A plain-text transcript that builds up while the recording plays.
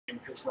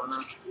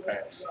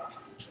Alright.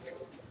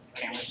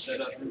 Camera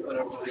set up and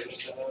whatever later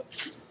set up.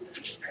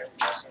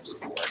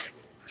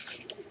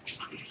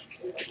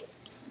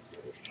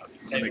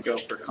 I'm gonna go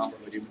for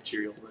complimentary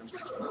material then.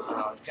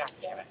 Oh, god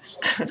damn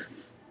it.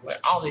 But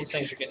all these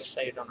things are getting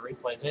saved on the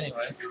replays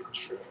anyway.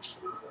 True.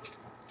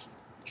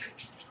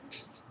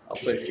 I'll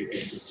play a few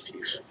games this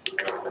Peach.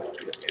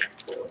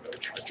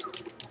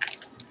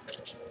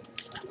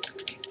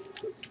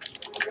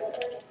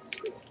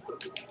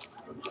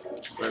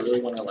 But I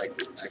really want to like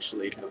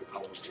actually have a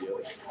Call of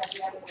Duty.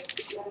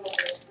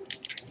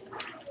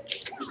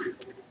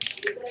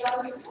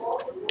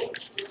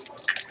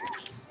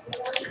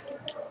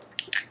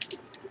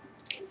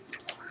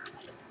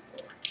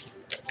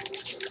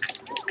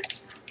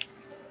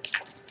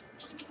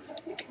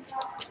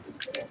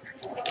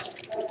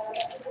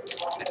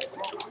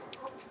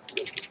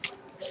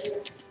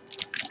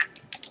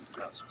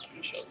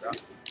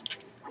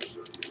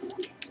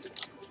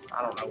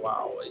 I don't know why I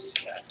always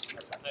do that,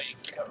 because I know you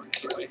can cover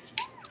it anyway.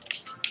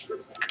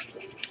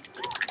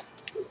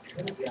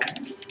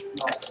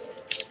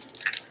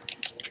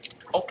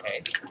 Okay.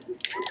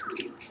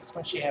 That's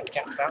when she had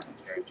Captain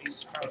Falcon's grab,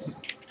 Jesus Christ.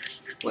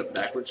 What,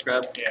 backwards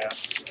grab? Yeah.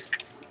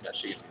 Yeah,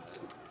 she can do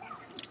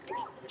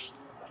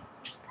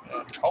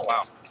that. Oh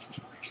wow.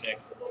 Sick.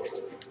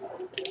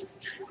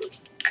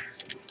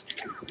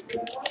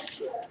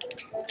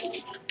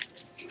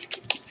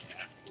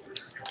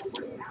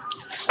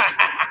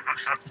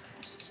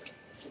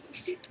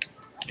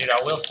 Dude,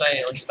 I will say,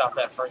 at least off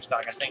that first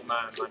stock, I think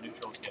my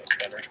neutrals get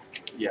better.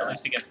 Yeah. At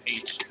least against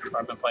Peach.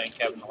 I've been playing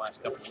Kevin the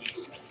last couple of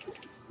weeks.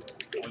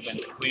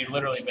 We've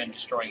literally been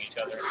destroying each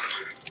other.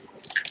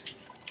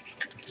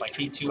 Like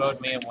he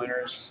 2-0'd me in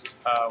winners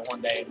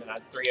one day, and then I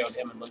 3-0'd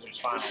him in losers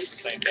finals the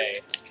same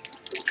day.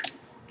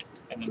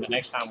 And then the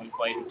next time we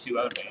played, he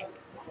 2-0'd me.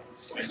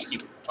 We just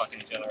keep fucking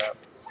each other up.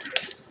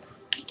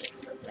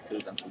 I could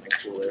have done something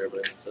cool there,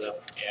 but I messed it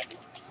up. Yeah.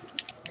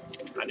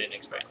 I didn't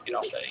expect to get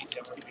off that easy.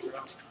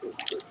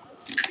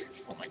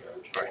 Oh my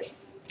gosh. Right.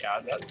 Yeah,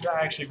 that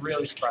actually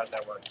really surprised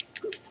that worked.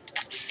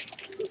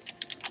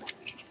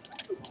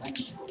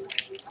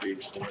 We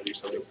just want to do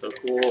something so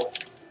cool.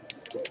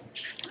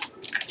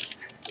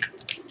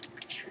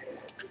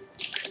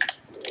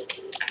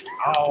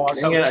 Oh, I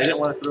Dang it, I didn't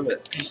want to throw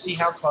it. Did you see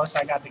how close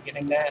I got to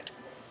getting that?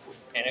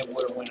 And it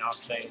would have went off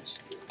stage.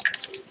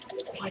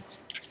 What?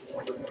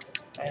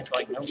 That has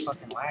like no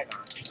fucking lag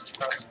on it. Jesus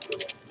Christ.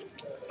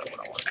 That's not what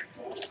I want.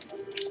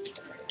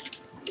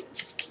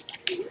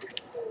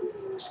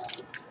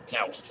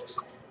 Now.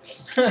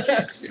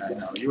 Yeah, I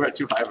know. You were at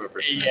too high of a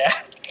percent. Yeah.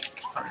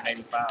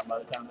 185 by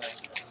the time that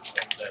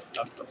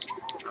I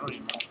don't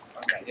even know.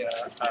 Okay, yeah,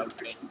 it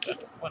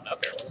wasn't up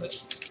there, was it?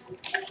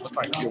 Looked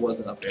like It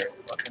wasn't up there.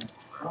 Wasn't.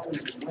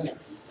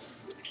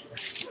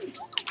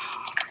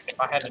 If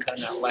I hadn't done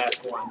that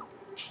last one, I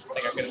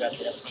think I could have got the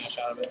smash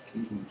out of it.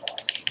 Mm-hmm.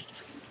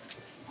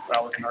 But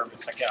I was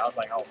nervous. I was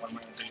like, oh, what am I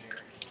going to do here?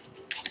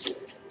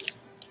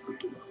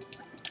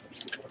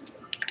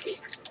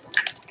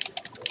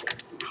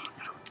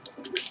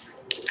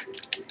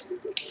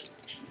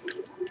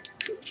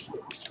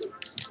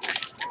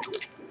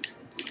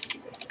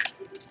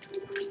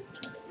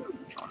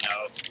 Oh no.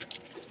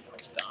 I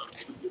was done.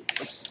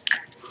 Oops.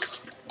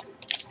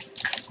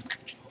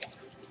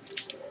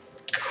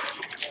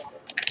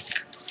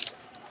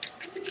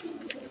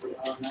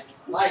 Oh,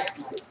 nice.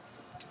 Nice.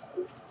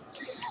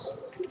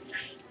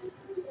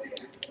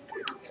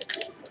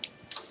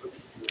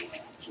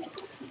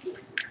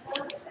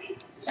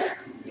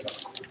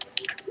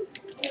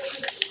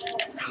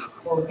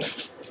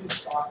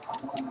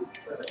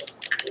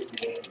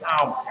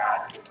 Oh my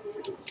god.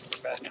 It's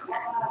super bad down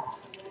here.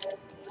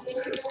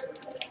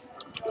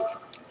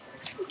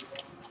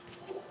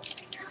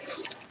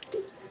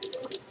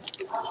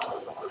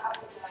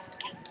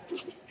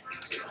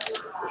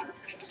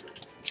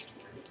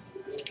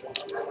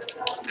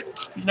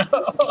 No.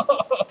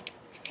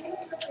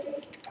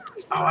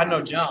 Oh, I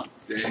know jump.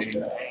 Dang.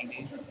 Dang,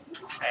 dude.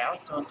 Hey, I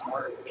was doing some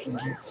work.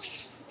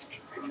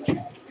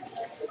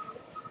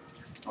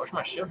 I wish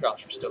my shield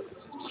drops were still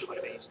consistent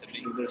like they used to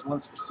be. There's one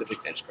specific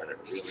edge card I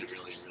really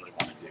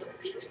want to do.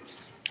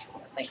 I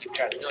think you've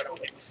tried to do it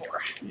okay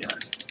before. Yeah.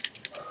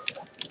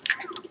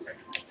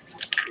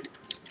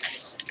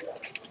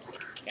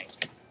 Okay.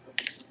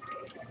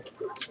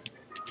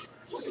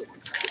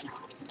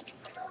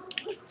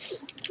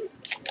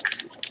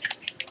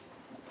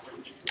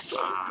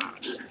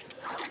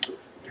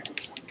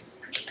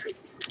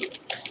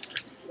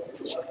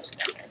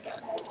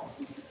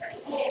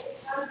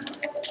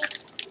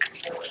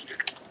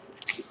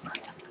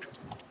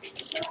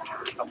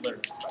 I'm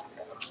literally stuck.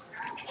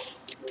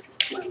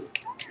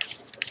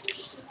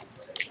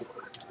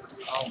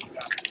 Oh my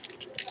god.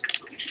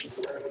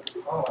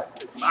 Oh,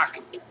 Fuck.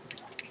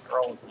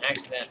 Roll was an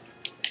accident.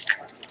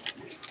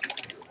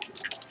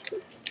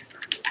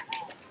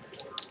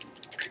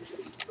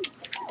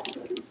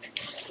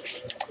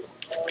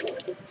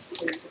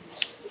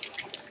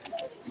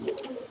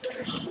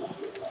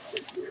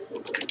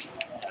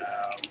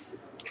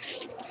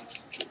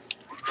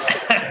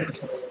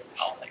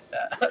 I'll take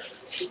that.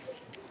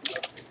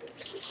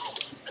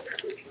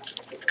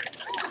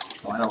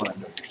 Oh, I know what I'm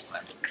doing this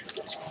time.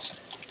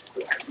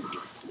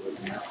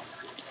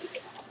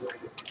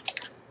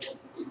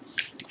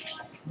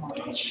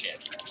 Oh, shit.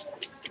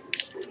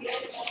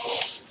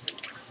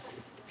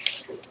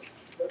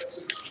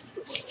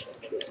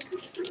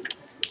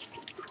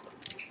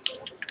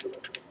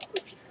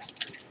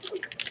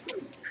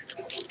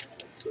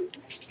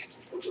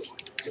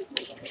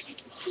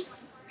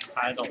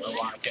 I don't know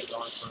why I kept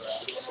going for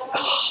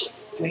that.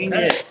 Dang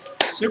Hey, it.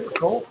 super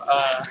cool.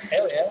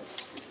 Hell yeah.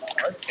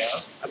 Let's go.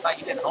 I thought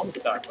you did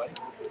Homestar, buddy.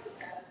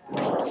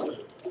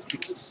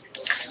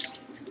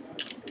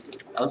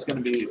 That was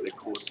gonna be the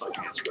coolest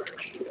fucking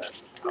inspiration you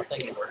got. I'll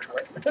take your word for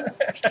it.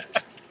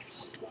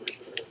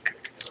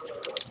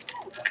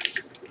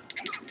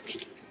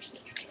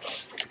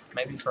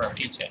 Maybe for a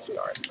peach edge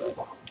guard, but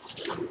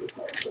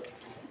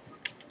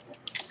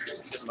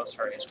it's because most of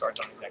her edge guards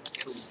aren't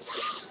exactly cool.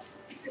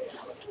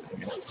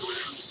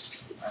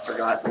 I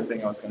forgot the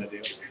thing I was gonna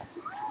do. Just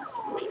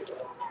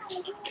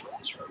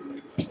real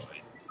quick, by the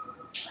way.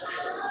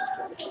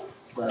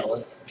 So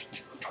let's.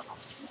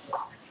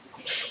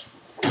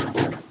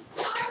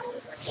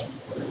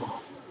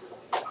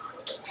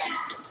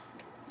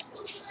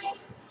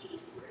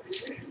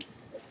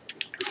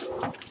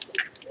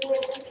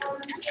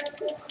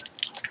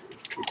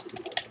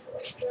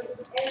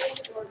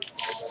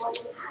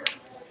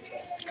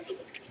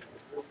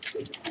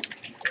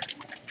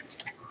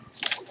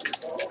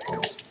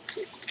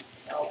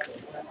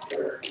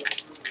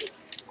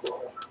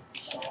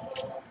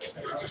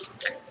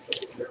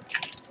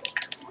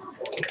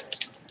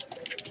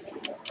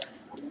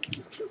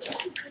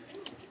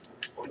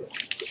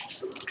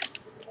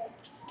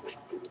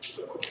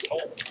 Oh,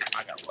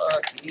 I got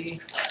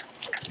lucky.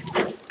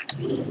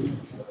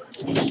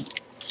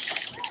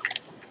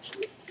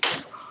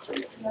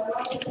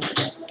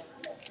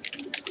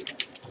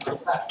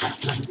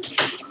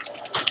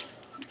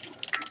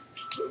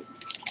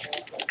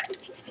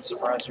 I'm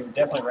surprised you were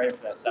definitely ready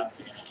for that sound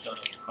again. I still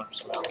didn't punch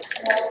some out.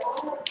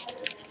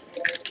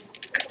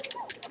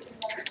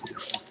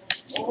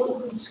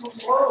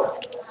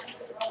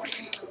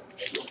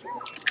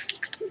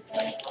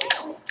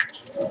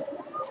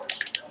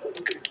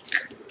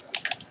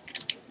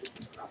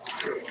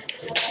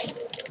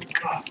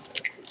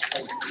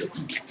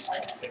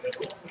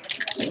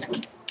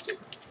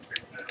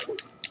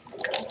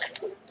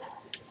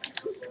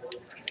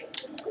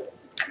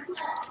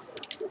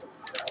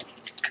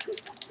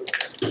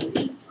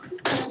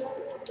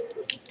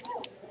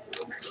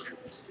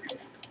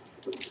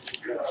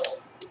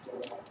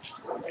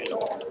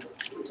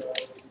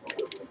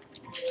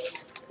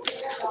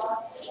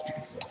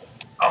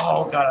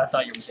 Oh god, I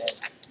thought you were dead.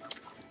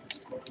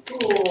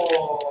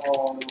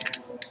 Cool.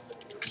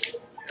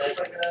 Did I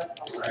pick it up?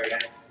 I'm sorry,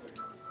 guys.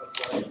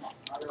 What's up?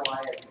 I don't know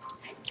why.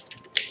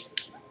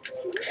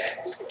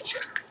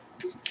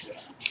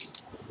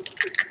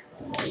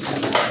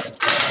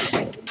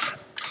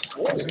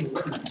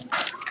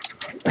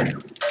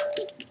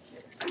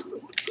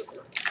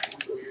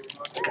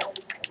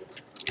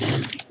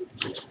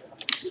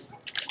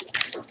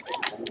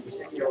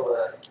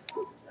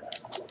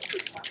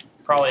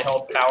 Probably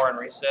hold power and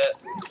reset,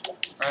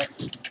 right?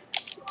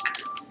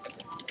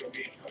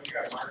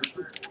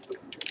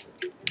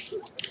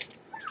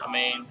 I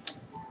mean,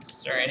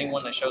 is there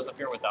anyone that shows up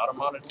here without a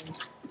modded one?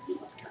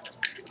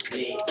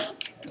 Me.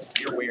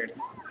 You're weird.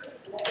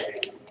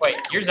 Wait,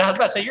 yours? I was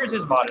about to say yours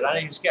is modded. I know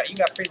you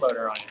got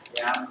preloader on it.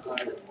 Yeah, I'm going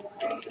to.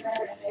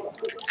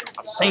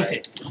 I'm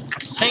sainted. I'm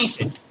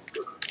sainted.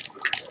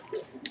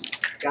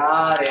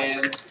 Got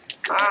him.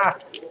 Ah,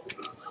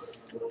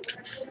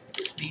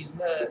 these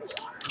nuts.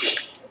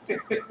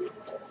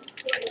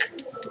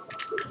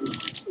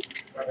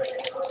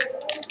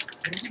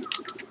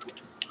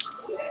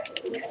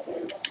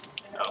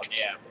 Oh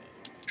yeah.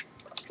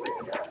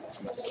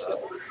 I messed up.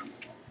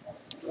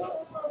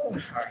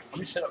 Alright, let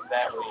me set up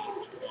that way.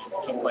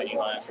 Don't play any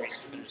lines for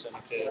there's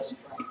any fizz.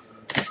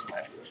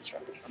 Alright, let's try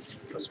to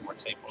put some more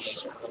tape on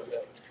this one a little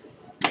bit.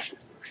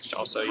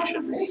 Also, you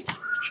should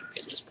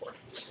get this port.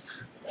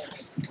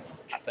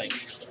 I think.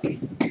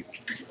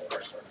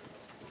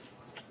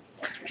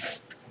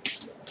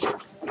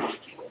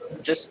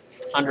 Is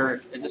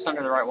this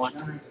under the right one?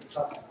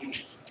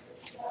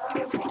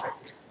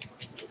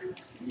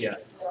 Yeah.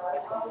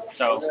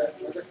 So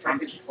What the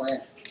frick is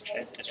plant?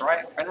 it's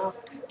right now?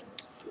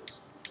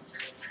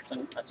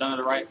 It's under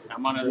the right?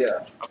 I'm under the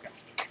Yeah.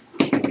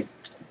 Okay.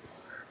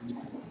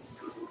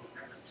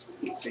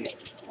 See.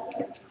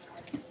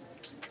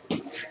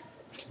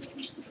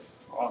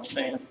 All I'm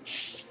saying.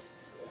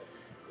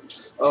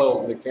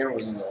 Oh, the camera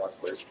was in the wrong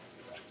place.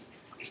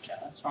 Yeah,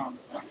 that's what I'm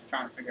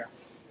trying to figure out.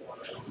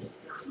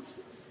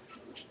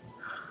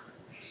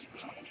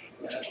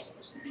 Yes.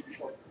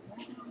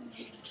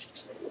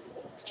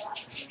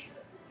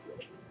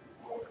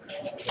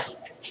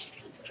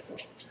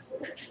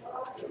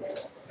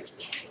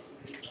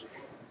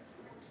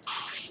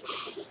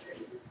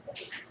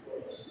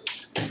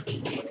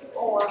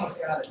 Oh, I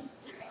almost got it.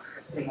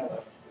 Let's see.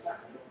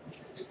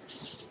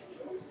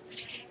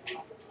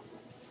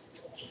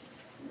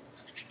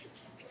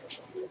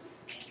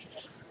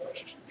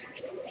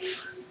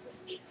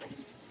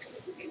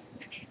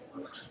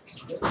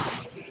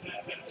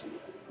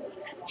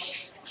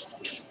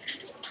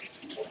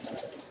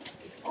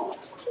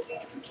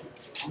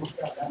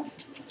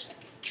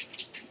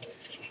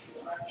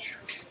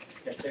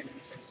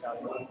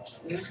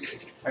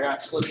 I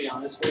got Slippy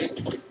on this week.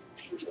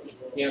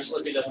 You know,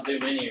 Slippy doesn't do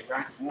menus,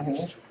 right?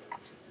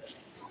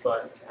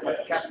 But I got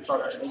the capture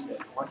card underneath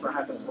it. Watch what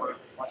happens when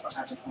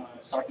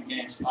I start the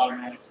game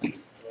automatically.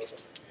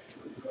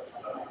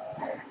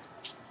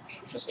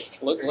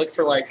 Just look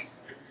for like,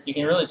 you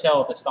can really tell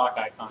with the stock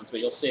icons, but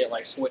you'll see it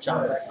like switch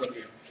on the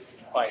Slippy,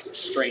 like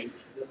straight.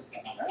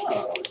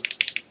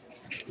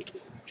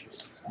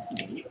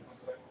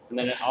 And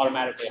then it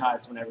automatically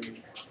hides whenever you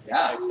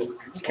exit.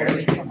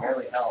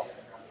 Barely help.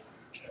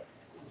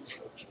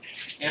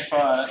 If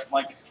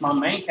like my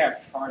main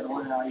capture card, the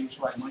one that I use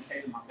for like my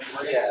cave, my big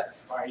rig,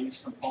 where I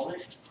use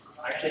component,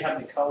 I actually have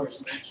the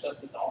colors matched up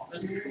to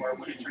Dolphin, where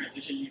when it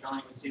transitions, you don't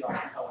even see like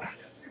the colors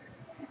yet.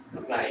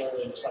 Nice. It's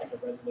literally just like a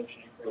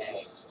resolution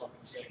increase. It's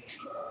fucking sick.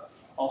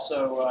 Also,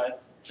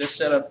 this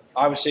setup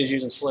obviously is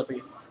using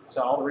Slippy,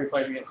 so all the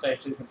replays are getting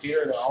saved to the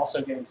computer. They're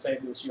also getting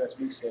saved to this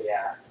USB stick.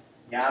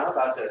 Yeah, I'm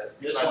about to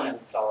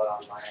install it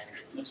on mine.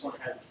 This one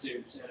has it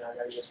too, and I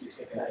got a USB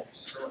stick.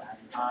 Nice.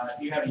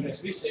 If you have a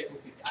USB stick,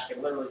 I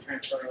can literally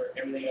transfer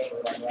everything over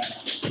like that.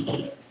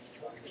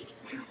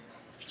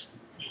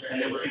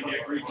 And then we can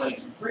get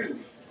replays and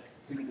Friendlies.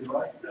 I'm going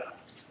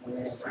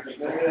to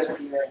do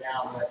USB right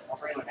now, but I'll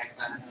bring it next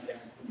time.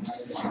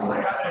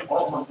 I got some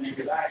bulk ones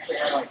because I actually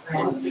have like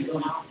 10 seats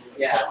now.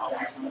 Yeah.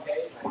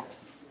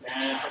 Nice.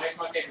 And for next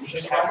Monday, we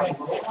should have like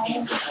little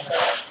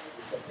pieces.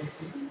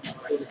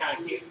 It was kind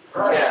of cute.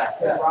 Yeah.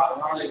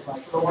 Riley's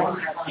like, for one,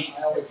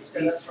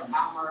 seats from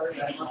Outward,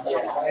 and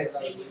like,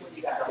 see me when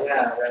you got it.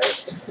 Yeah, right.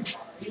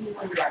 See me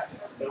when you got it.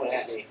 Don't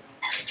have me.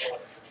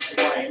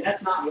 And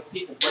that's not what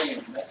people bring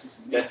in, that's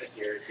just me. That's just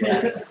yours,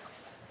 yeah.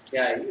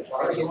 Yeah, you can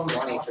probably get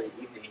 20 pretty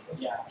easy.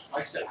 Yeah,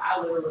 like I said, I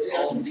literally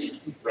own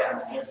these.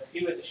 There's a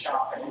few at the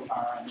shop at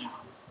Empire right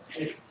now.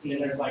 And then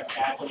there's like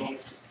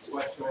Satchels,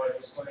 Sweat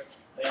Shorts,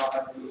 they all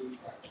have these.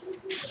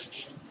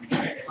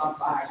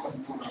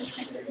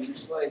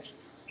 It's like,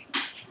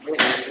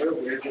 we're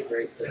weirdly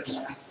racist.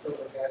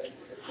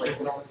 It's like,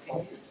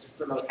 it's just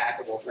the most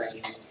hackable thing.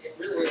 It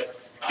really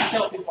is. I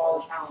tell people all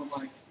the time, I'm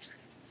like,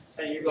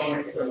 say you're going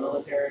into the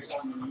military or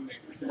something,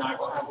 you're not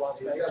going to have a lot of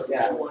space.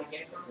 Yeah. You want a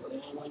game console,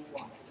 the only one you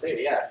want. Dude,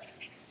 yeah.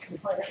 You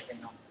play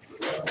everything on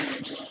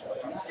it.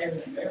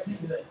 Everything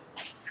good.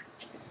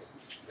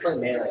 Play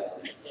Melee.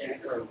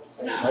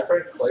 Yeah. My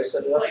friend Clay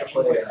set it up to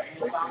play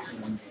PlayStation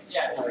 1 game.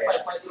 Yeah, you play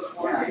PlayStation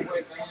 1, Game Boy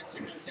Advance,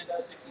 Super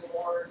Nintendo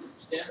 64,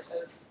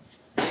 Genesis,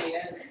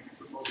 NES.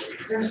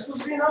 There's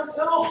supposed to be an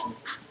upsell.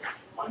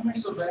 Why am I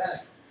so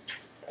bad?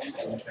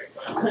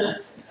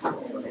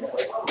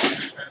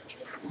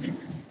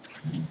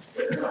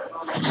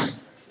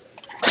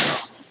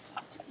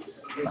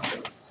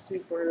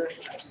 Super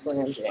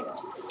Slam Jam.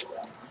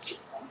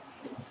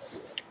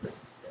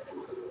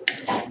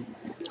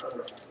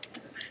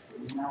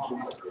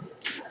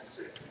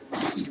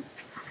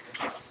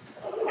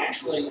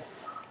 Actually,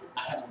 I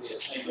have to be a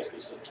same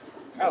as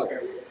Oh,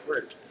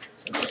 word.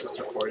 Since this is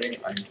recording,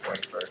 I'm going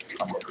for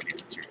combo cookie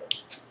with you.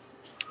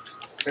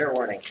 Fair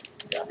warning.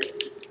 Yeah.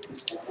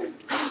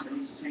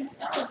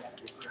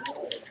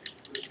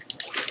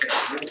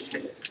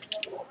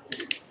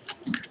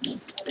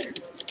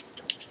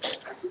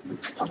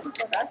 What's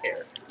my back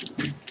here?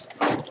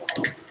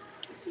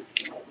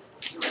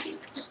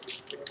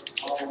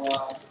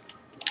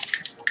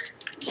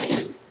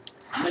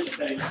 I meant to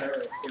tell you,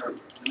 sir,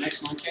 the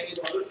next Moncade,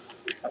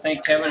 I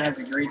think Kevin has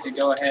agreed to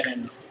go ahead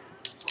and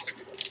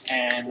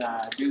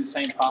do the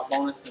same pop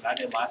bonus that I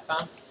did last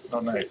time. Oh,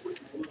 nice.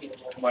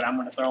 But I'm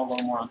going to throw a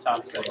little more on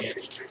top of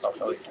it. I'll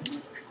tell you.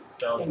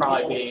 So it'll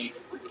probably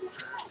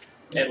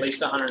be at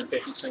least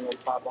 150 singles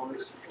pop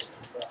bonus.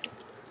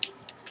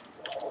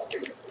 I'll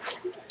take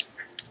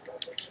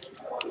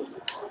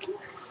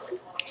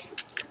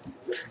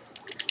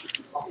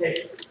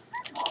it.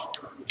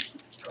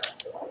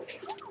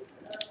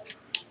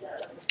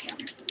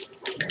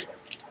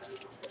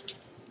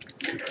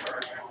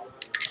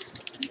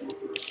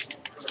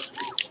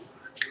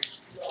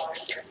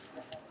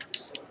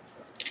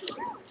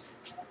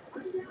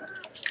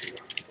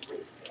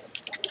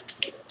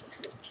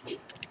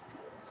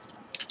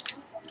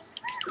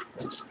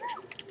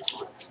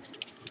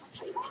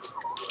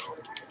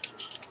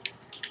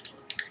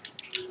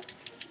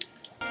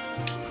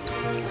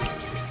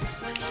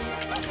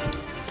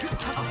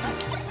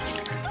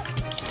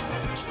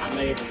 I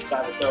may even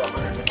decide to throw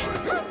 100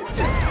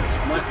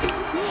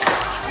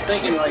 I'm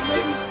thinking like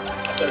maybe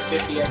throw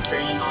 50 extra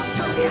in on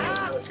singles and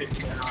another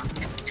 50 in on,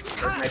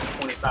 or maybe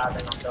 25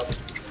 in on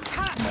doubles.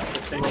 The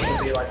singles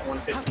would be like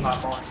 150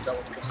 pop bonus,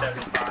 doubles for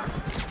 75.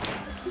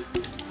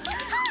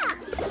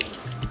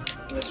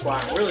 And that's why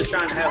I'm really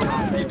trying to have it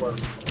on a day where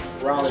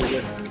Raleigh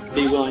would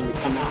be willing to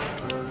come out.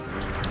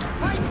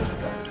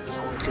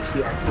 Only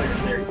 60 odd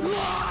players there.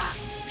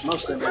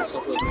 Most of them are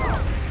so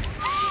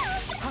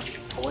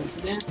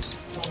coincidence?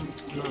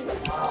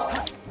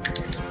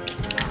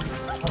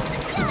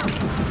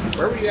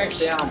 Where were you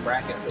actually at on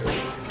bracket?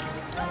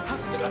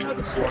 Did I know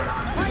the score or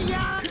not?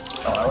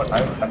 Oh,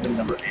 I've been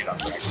number 8 on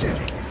bracket.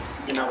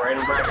 You're number 8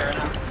 on bracket right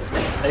now?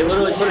 They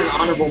literally put an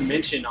honorable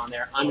mention on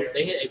there.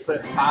 They put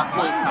it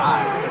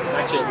 5.5, so it's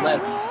actually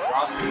 11.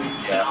 Ross,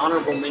 an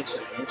honorable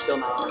mention, and you're still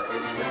not on it.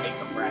 You're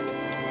 8th on bracket.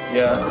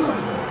 Yeah.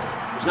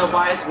 There's no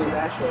bias against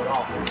Asheville at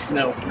all.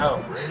 No.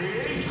 No.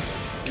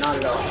 Not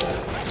at all.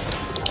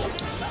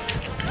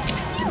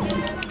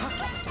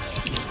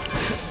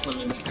 Let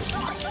me make this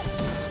one.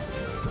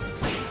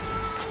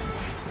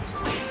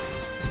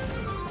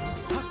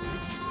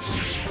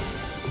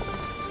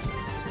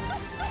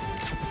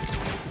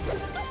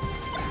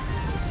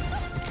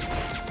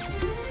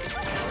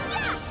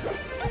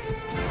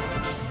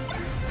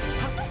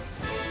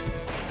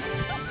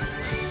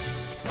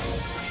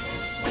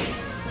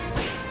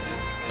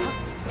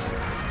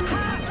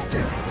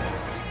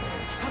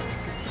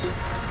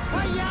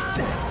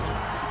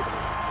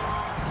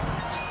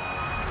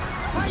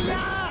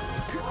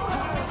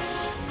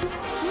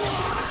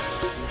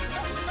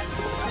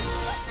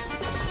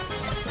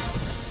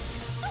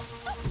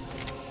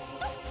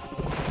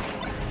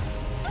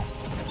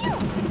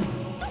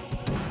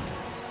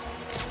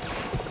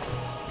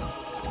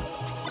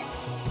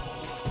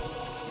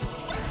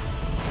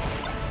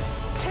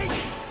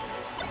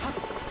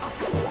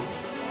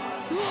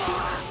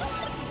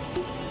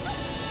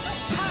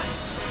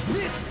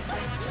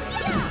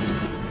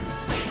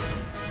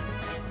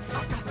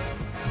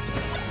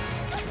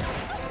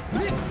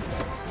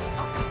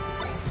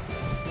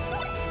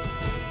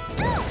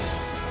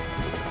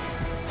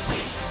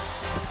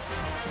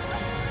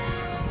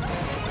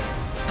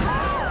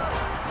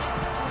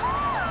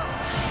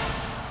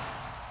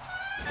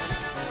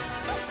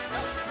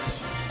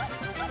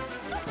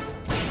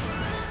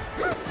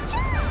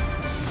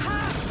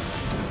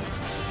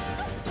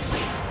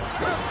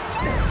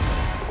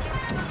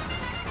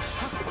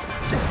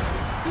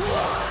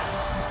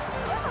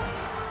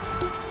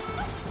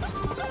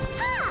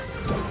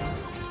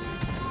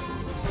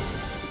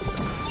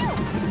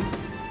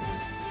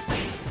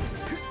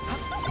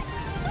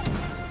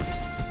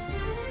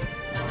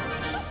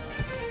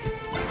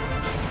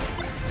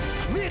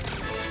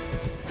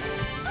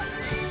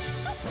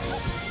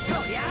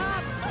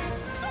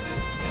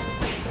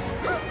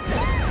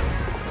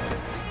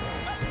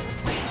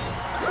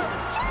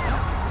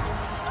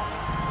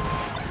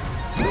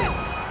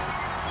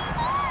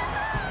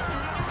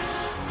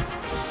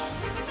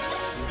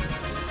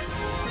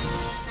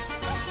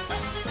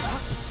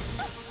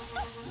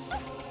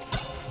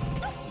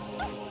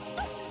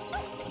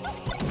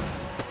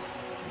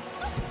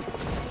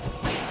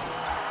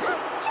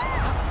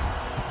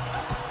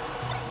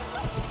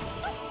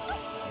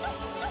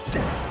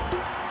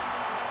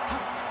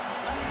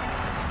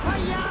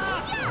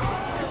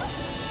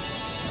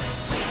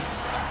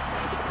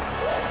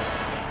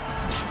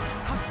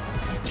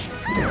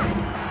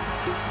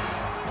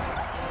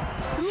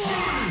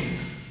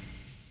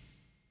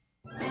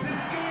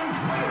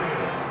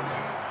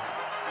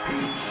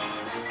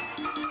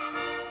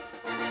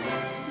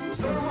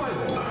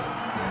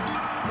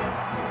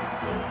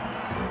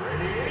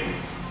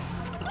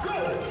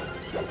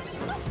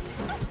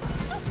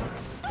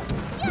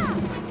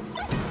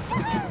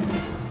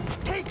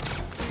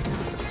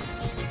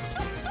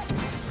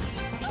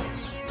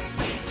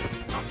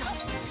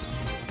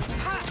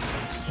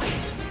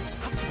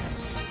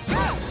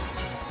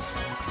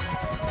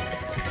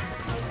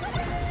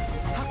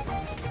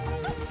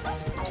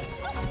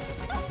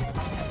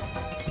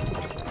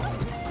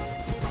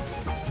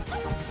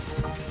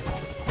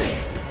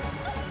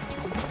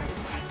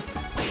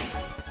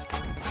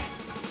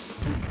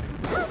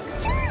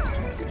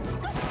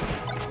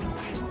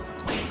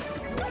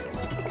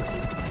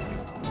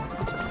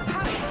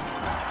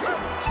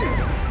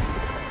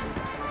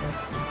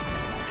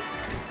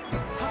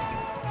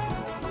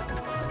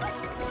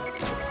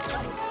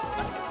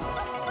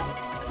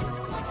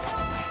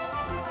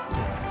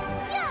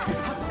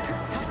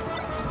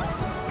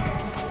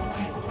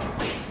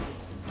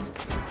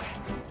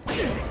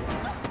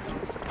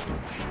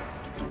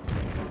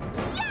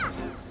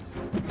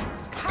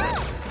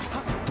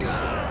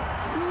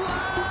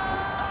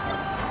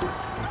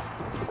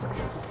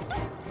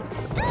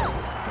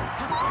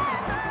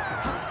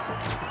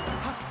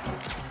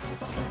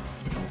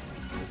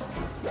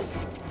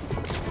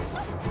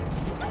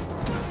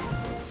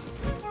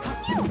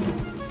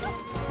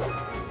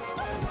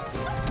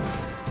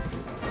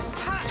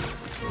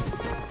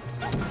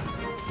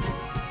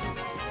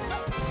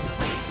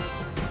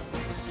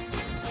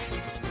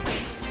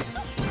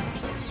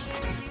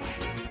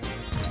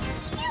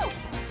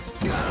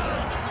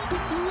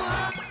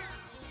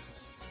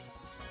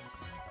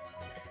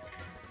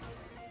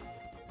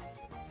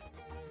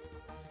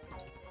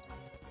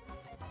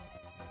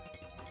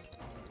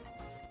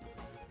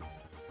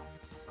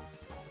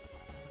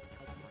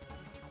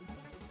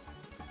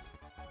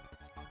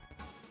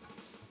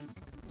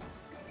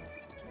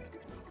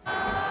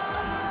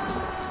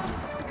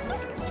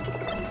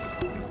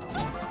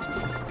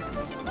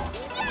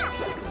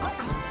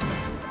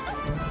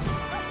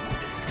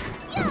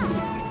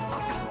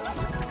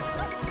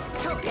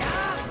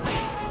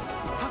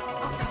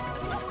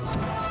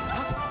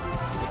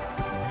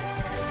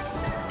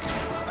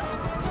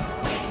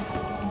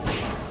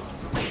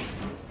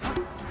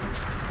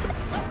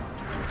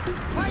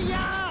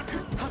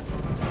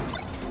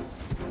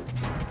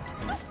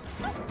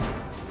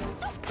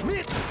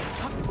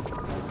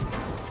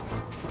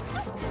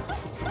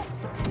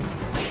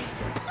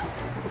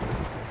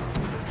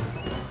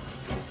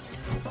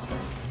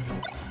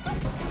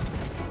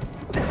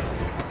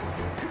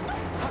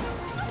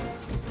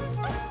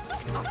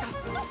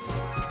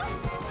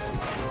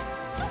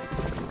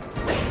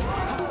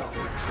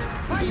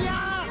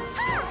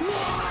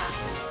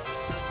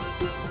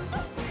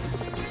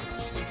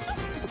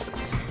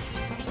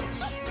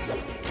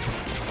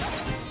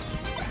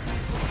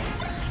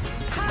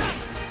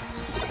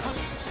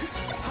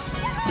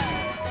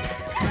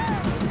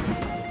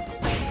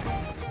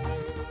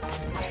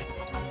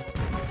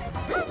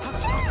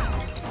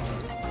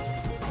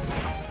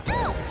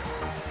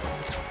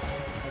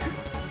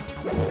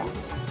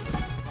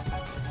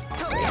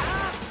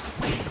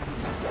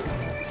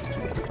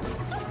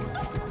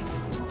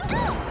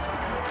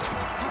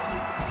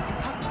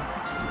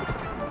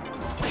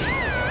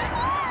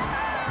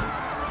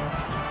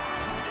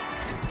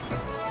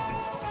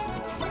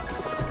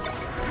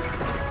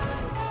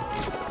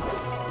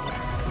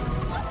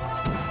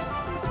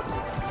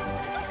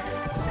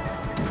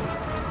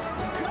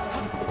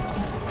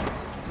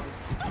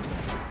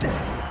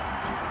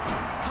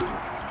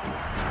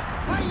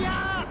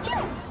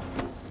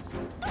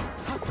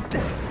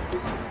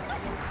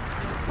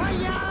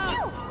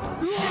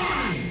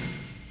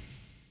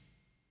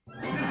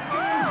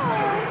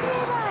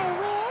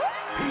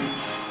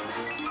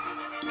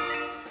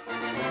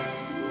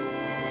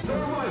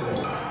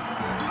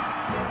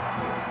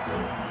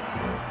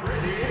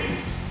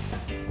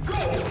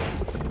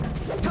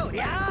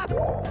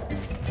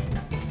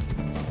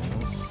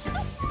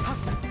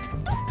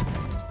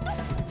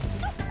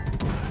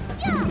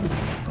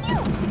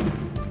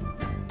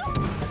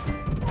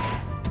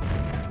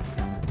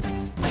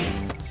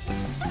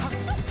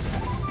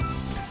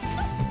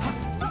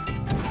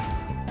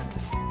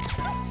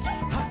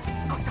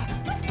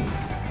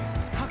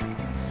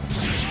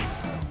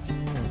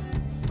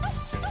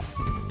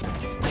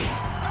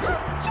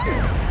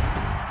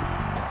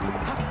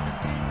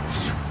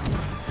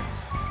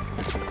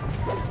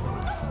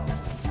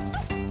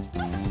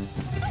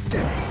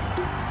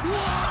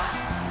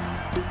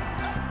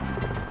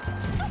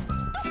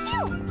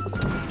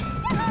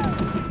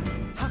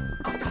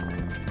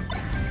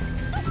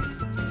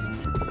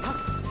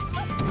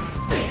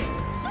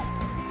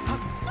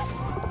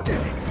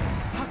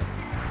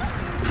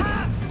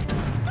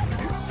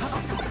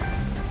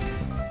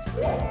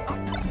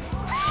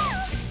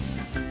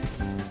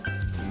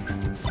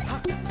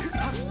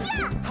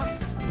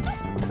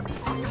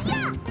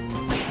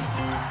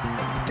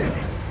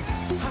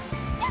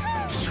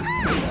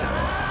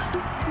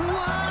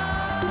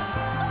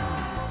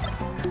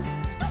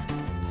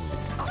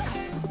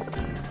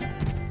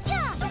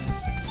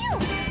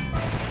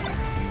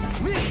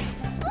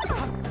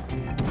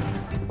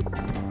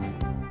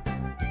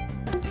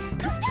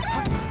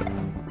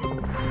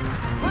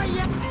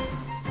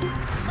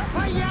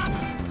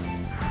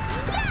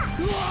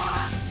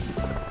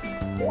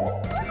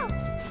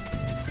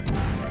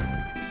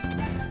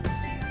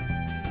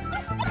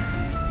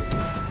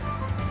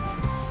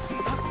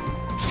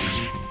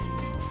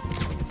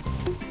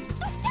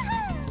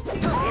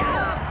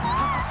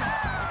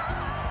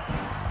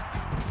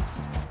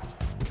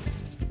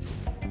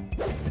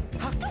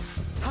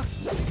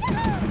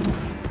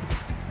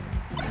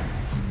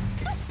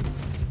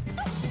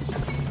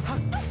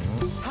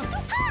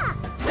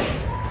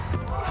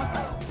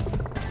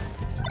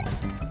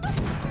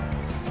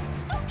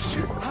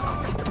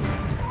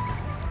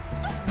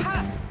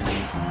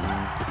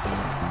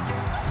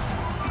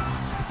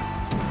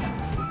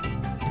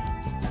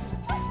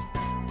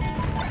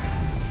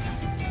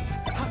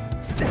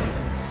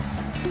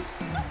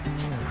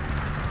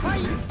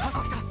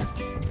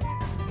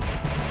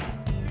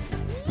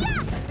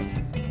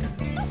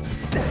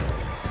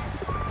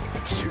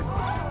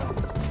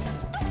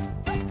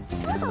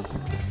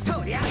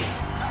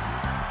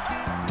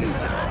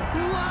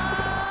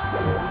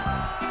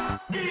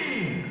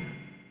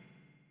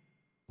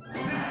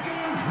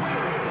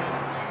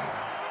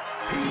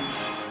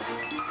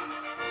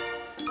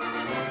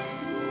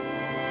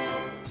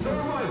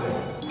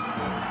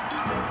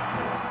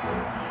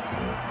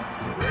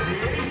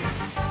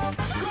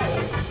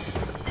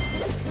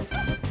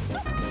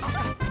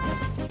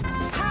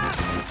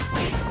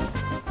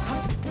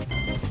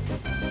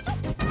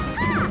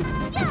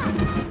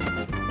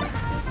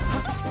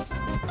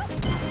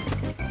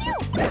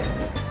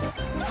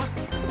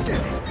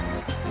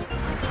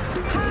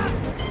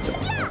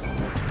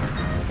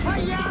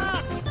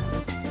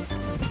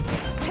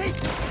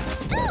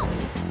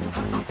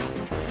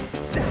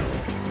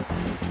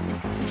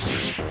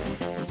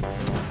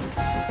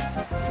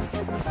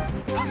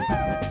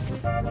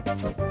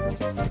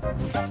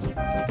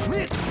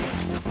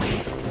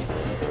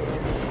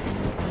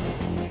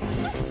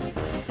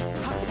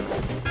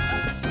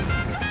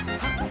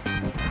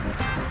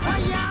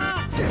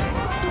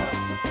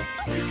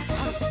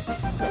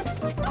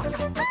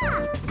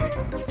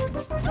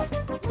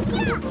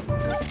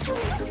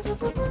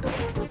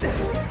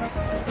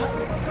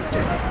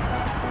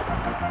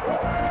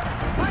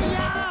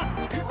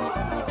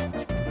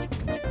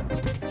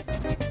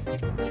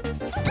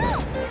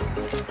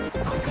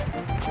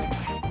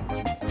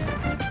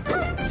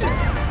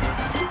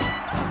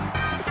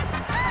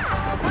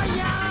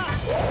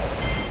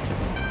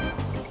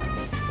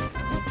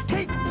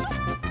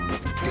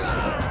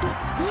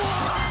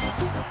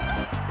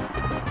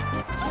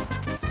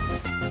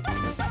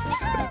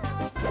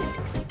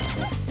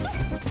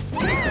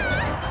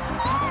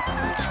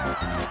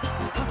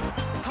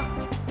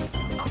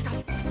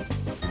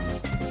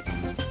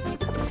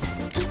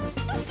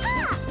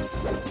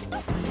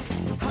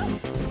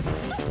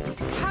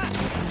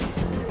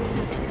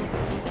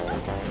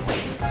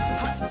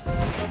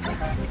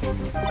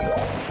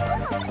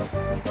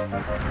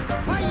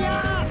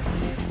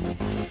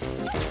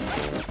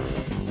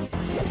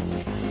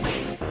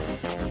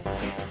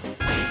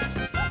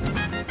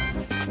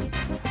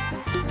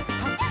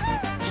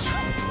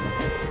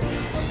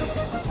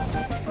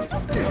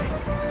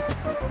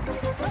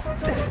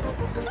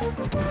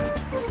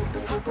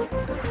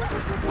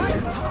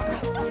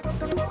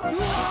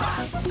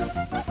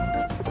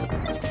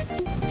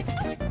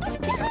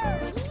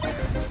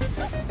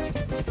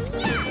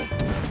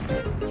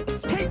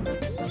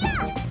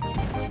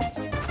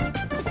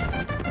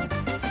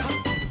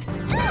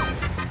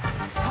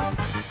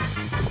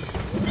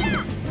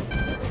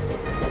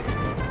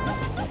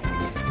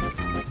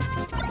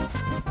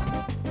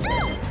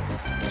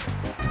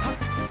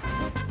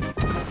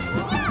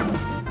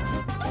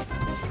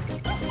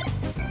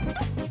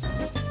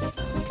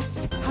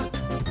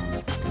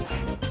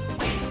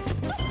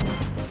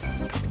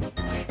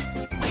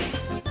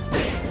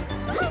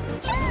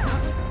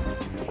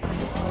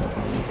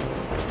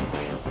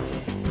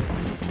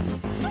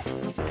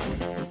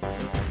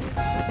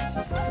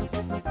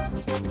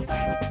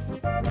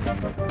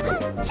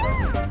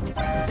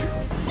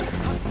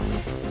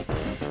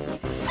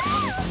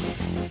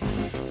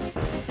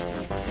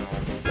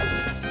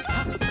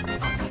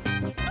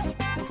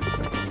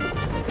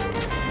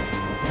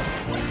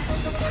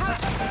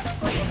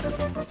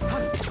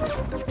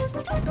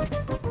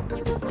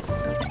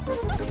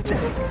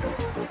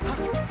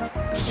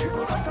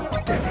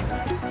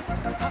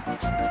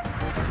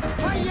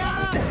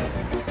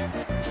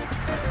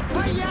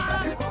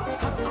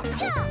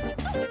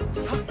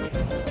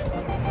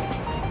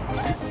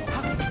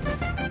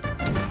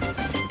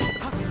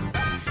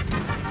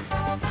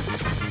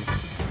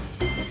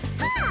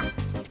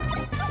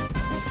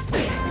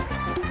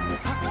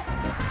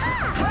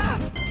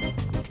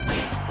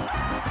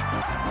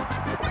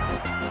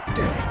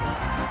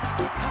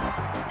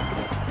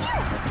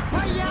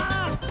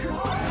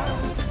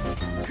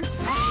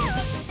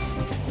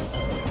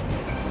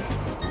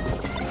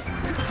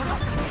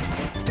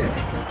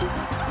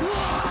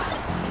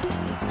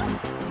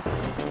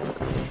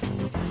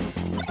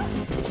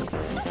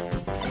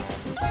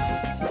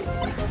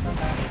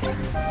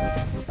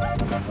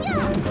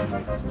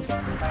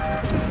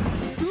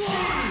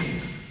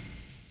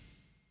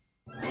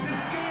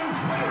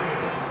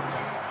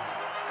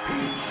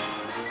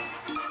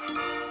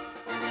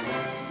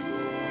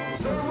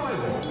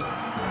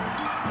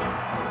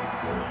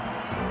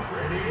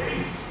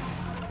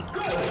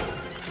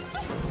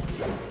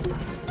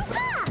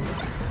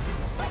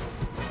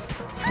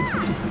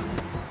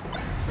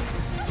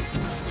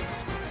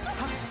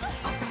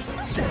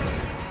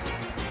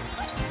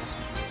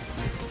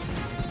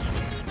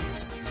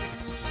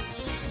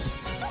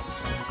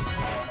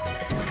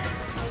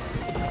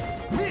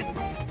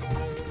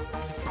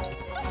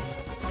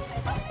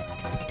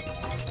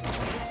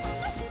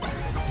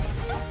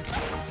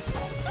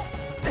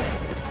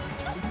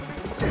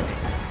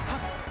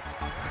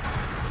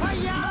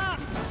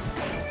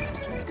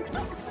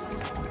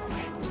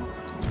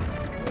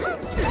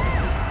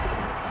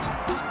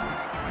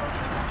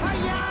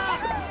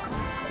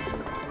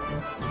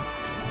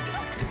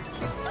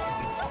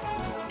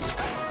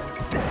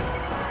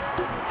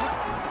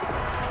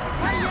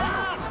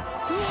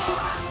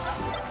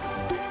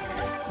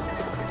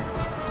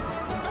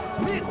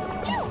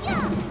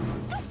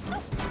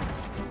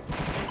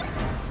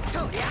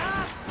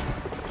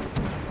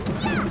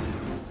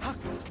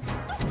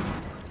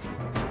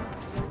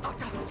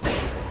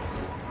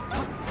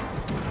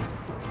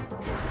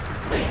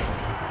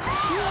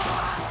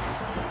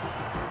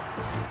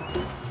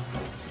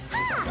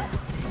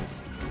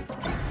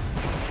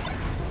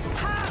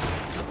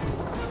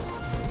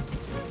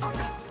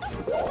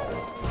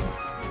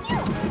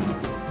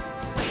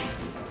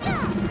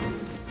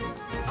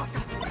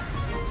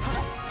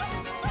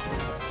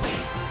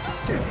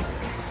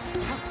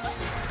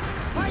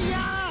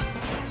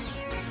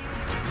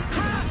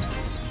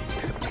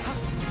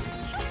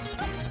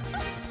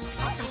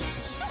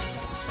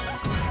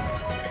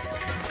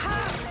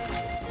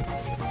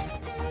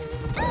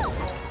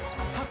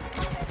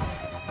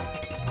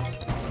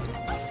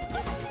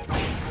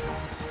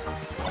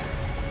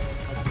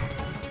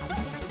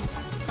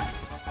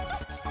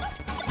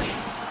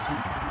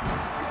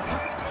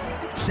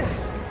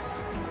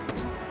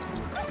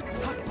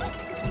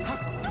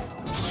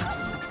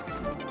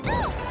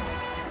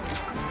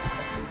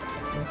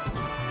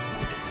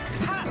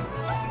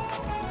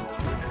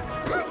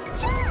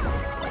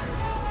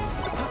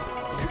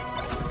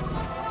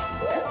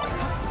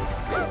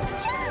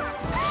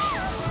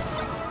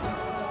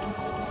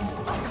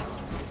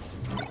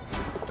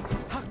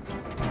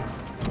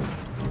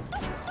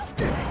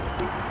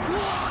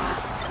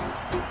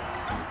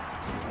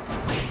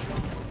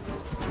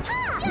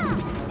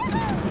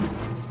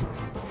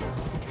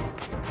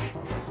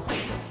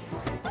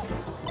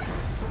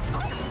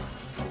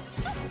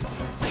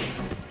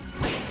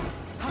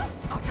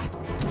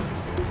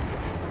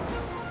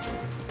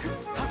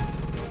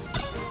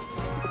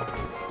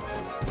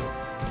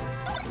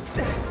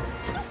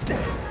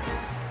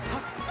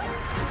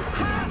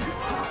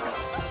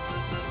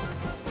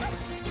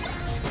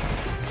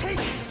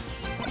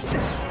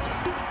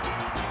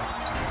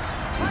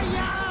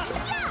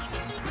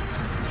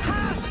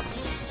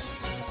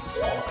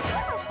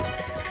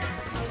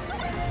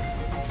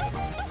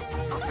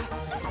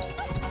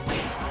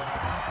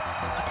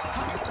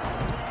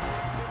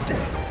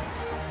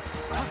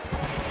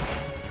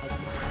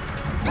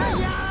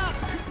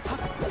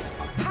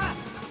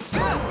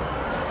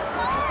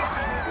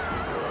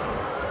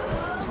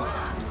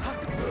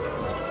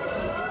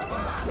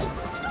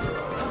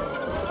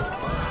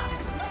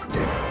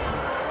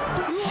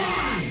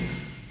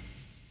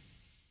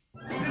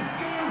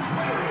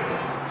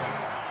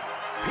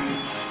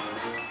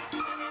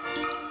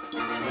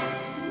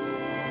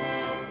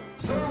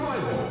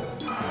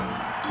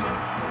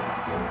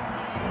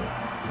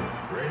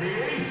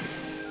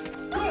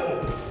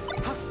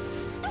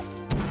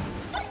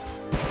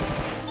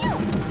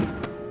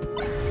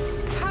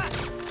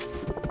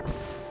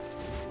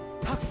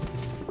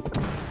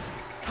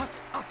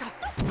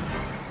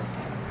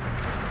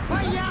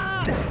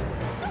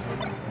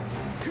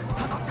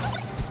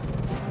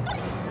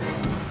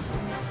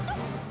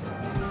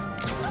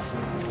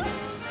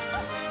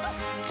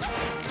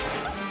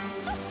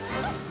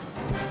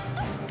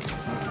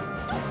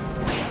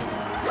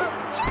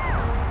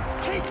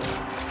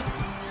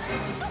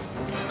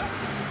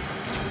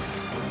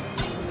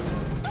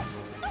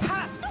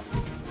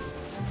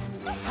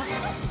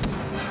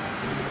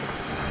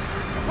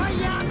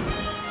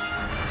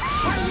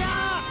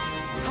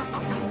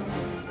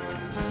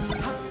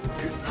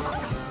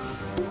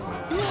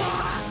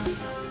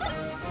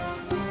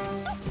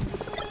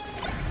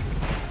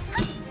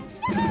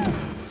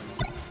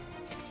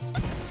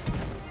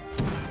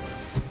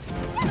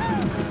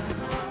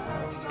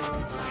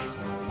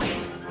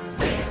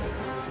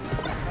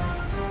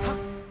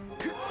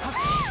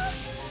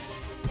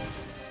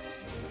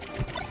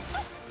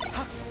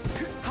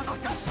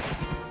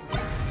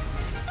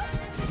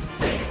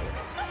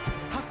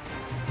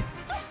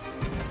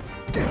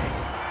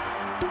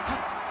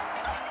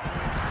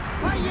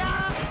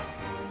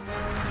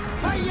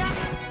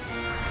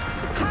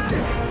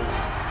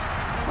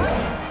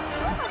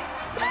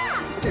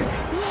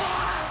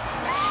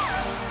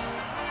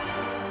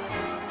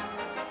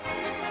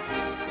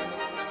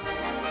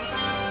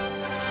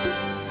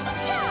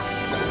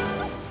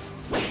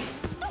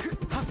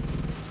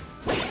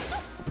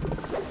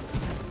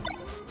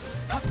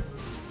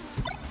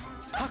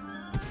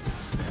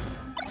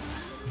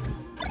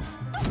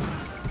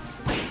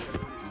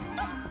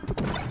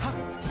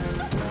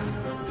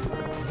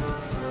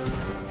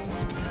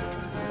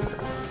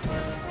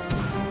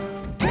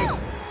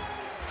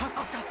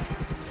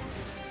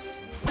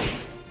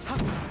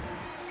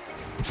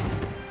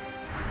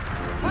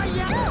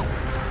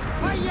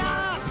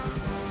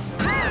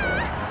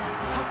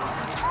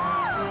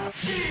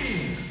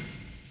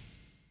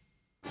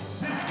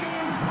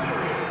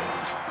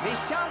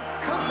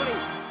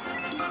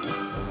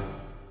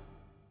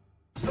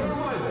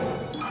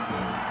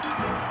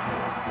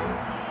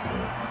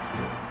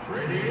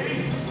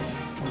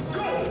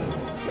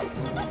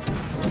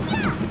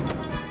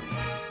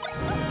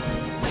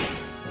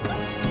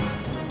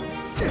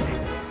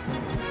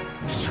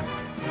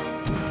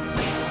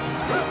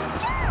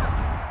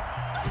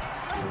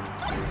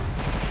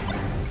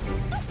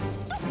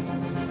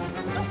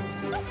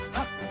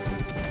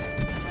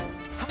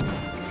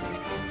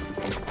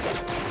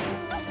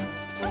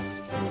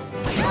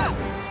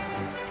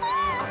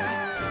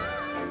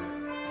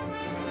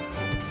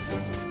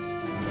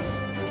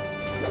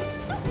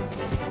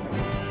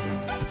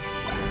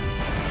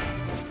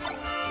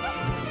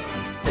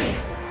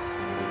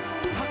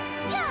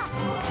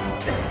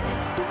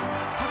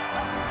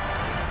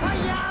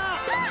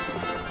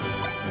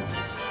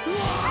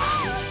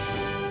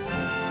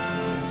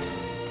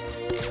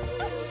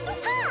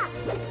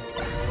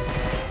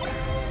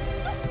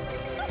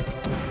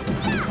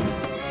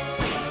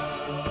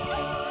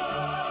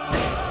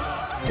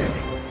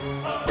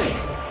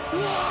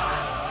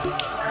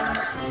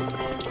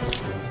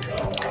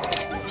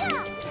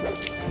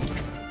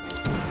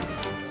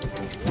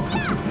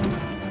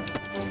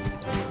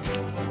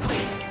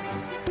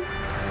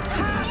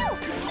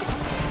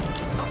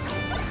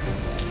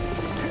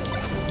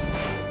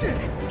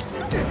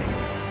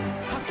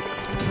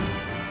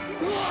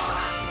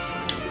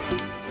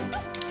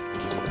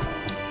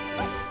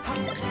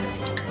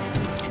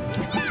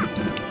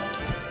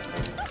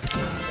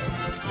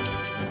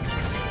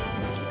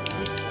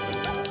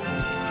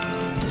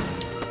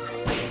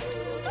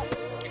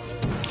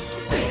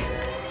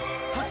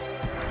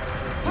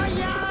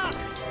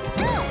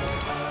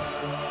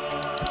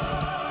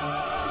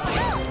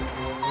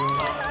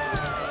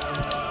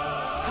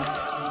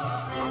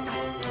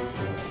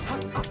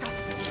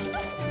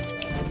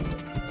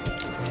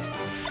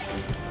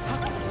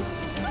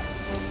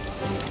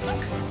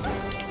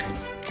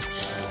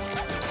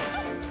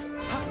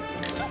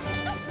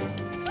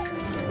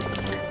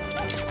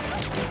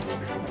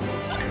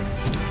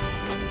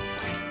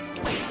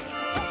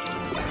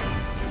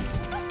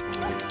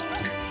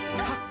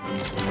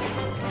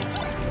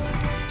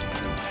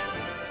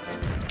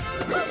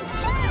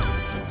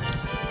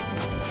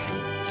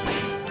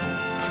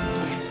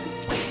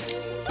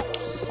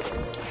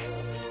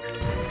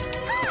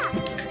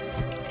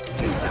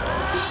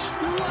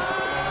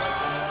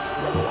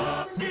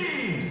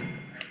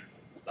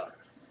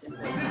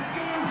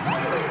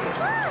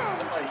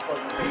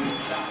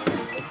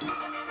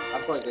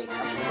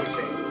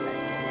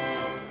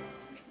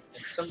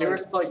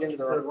 Yours plugged into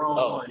the wrong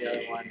Oh, one. The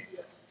other one.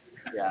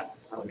 Yeah,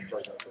 I was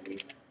plugged into the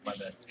Wii. My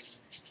bad.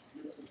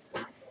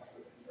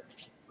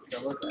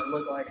 So it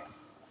looked like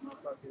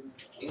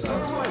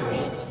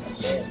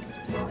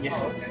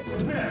Yeah, okay.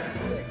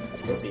 Sick.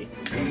 Could be.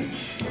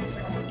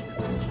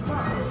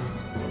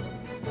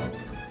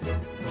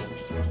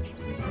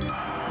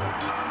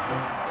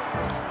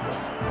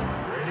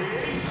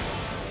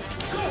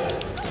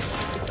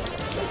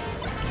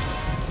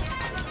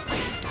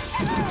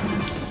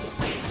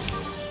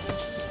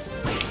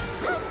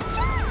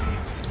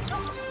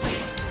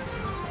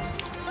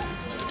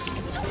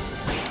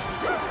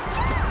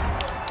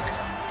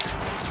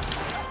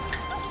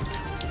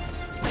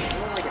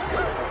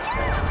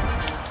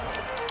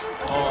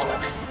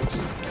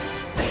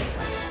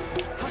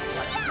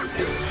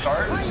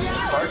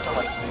 parts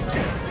are like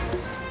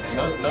and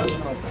those are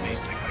the most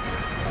basic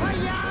like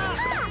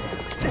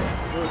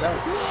Ooh, that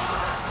was cool.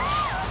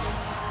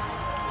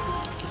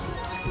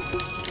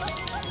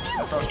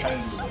 that's what I was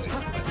trying to do earlier.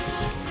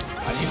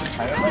 But I need to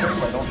time it better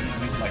so I don't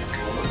use my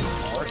controller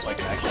more so I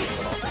can actually do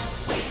it all.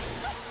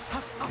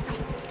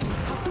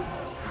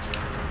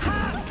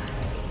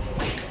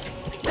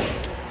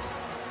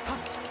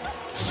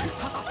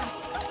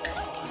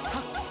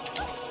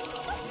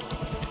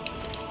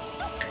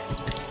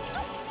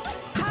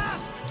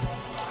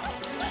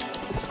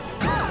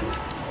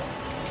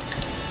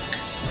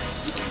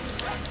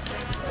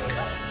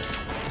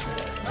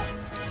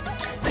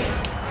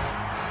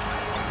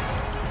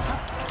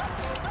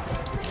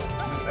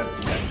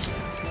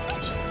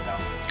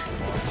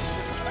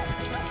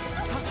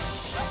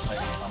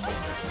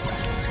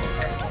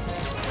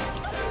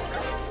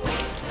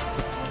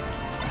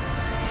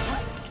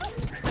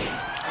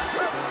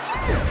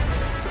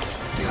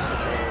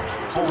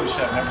 Holy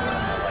shit, I've never done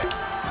that in my life.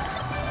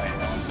 Alright,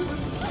 that one's good.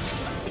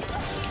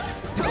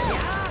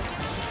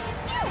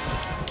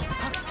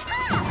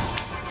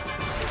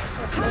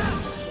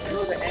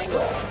 Ooh, the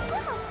angle.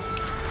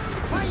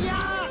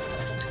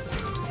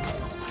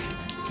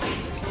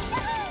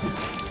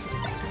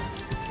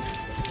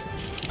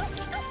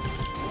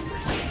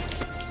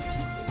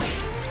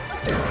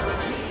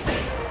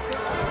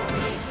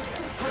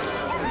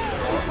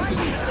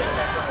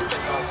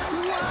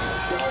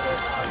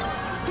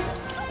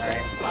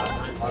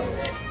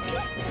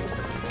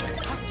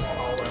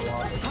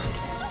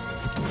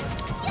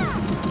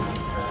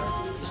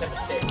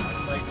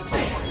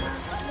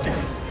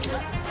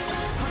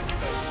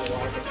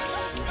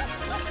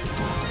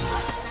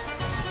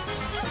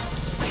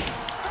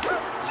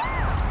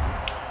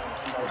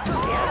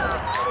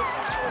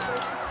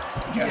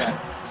 Yeah.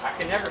 I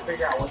can never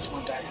figure out which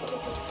one's actually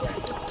the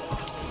correct.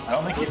 I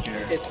don't think he It's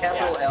cares.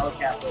 capital L,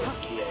 capital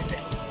C, I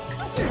think.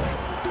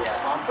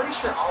 Yeah, I'm pretty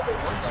sure all the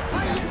ones are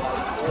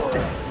capitalized or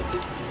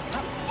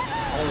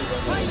only the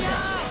ones that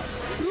are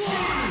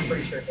capitalized. I'm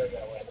pretty sure it goes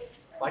that way.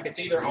 Like it's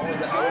either only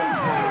the O's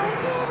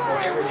or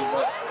everything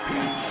but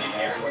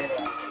everywhere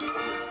else.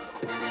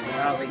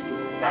 I don't think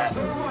he's that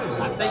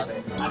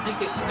I think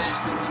his Smash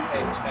TV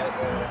page had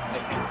the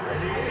country.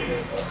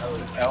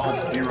 It's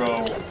L0.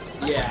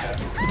 Yeah,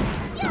 it's the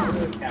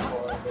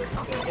capital L.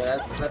 Yeah,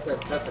 that's a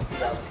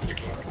 2003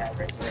 game tag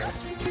right there.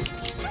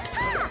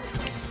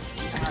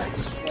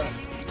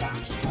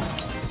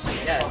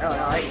 Yeah, no,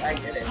 I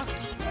get it.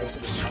 I just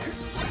think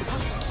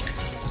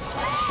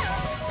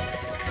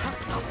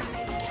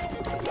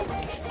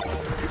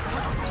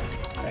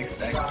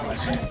XX,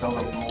 Legend of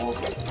Zelda rules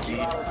with C,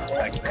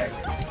 XX,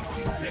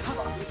 69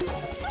 Xbox.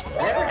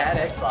 I never had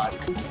Xbox.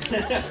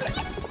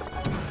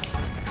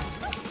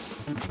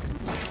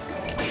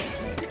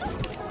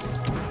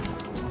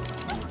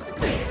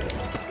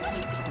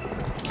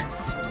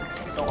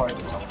 It's so hard to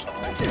tell which one I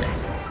like.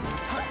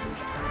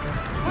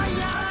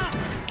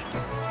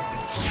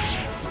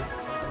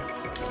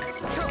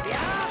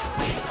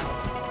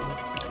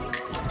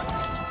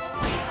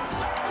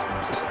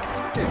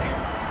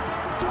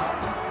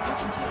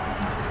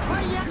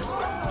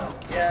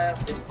 Yeah,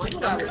 It's Clint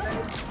probably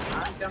coming.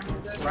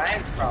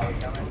 Ryan's probably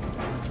coming.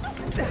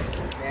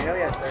 Yeah, I know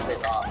he has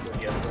Thursdays off, so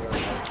he has to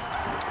really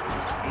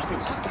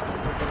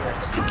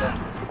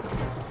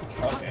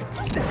Okay.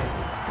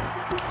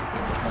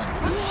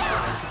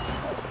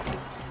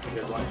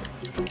 Good one.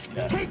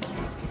 Yeah.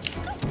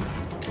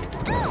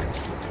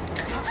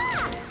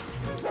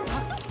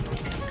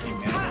 Is he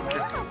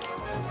manager?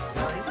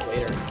 No, he's a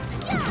waiter.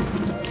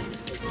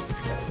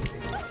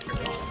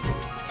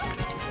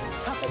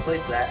 A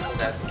place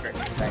that's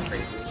that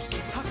crazy.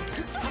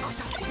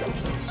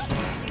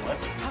 What?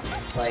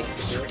 Like,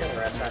 if you look at the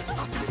restaurant,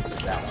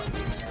 it's that one.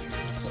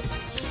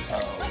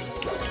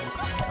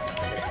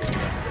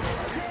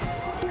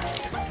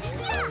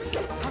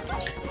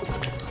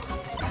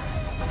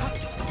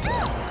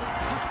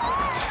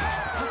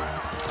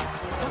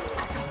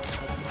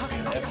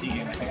 In the FD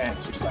game, I think I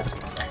had 2 stacks of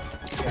them.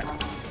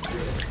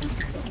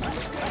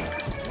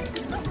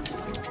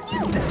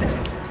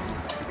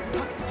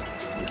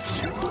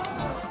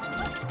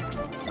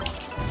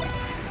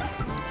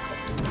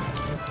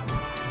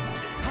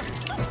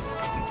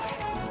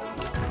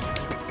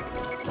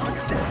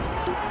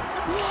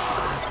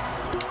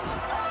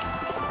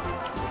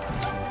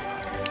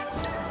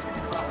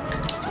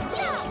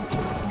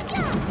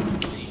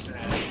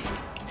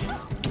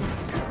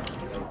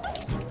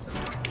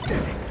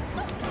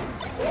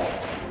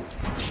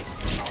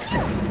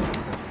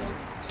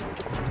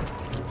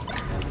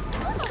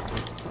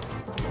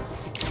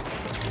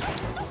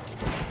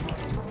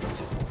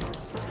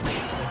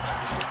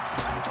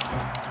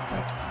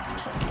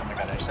 Oh my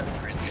god, I just had the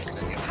craziest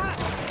idea.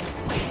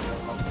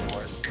 On the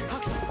board.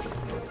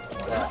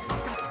 What's that?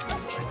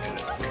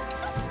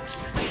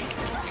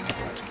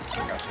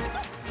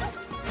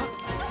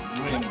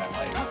 Ruining my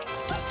life.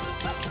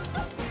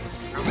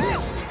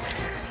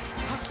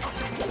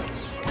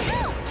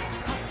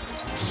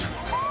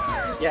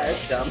 Yeah,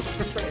 it's dumb.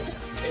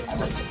 It's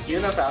like,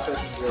 even though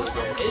Falcos is really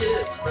good. It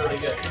is really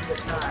good.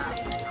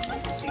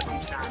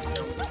 CC shine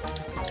so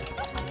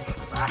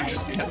You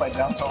just get hit by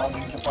down till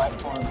underneath the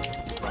platform.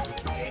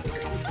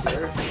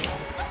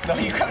 No,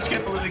 you crouch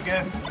cancel it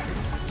again.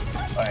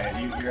 Alright,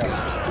 you're out of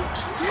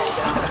hold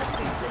down on the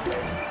C stick,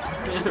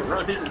 baby.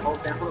 Run in and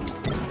hold down on the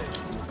C stick.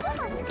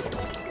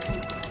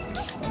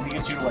 Let me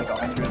get you to like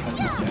 100,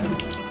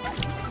 110.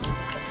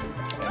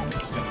 And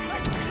this is going to be the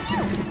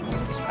greatest.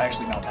 It's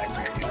actually not that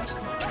crazy,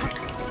 honestly.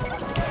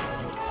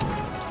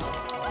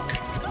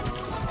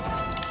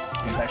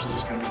 It's actually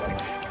just going to be like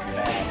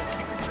bad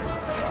because there's no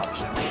other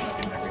option.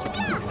 Every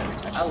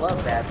time. I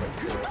love bad, but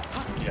good.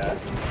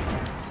 Yeah.